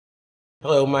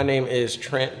Hello, my name is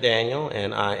Trent Daniel,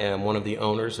 and I am one of the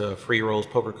owners of Freerolls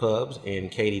Poker Clubs in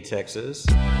Katy, Texas.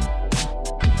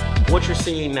 What you're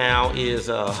seeing now is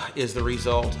the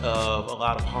result of a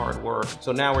lot of hard work.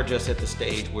 So now we're just at the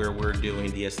stage where we're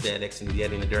doing the aesthetics and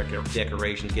getting the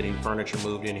decorations, getting furniture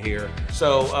moved in here.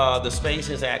 So the space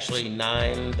is actually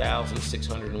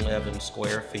 9,611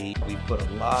 square feet. We put a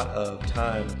lot of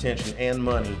time, attention, and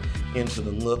money into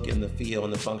the look and the feel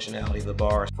and the functionality of the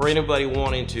bar. For anybody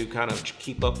wanting to kind of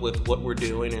keep up with what we're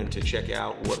doing and to check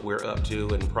out what we're up to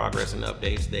and progress and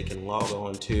updates, they can log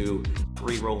on to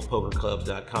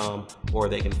freerollspokerclubs.com, or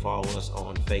they can follow us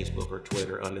on Facebook or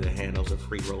Twitter under the handles of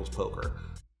Freerolls Poker.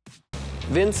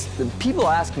 Vince, people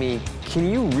ask me, can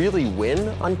you really win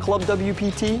on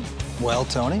ClubWPT? Well,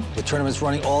 Tony, the tournament's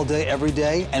running all day, every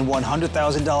day, and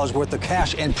 $100,000 worth of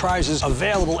cash and prizes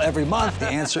available every month. The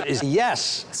answer is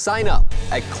yes. Sign up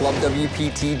at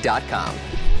ClubWPT.com.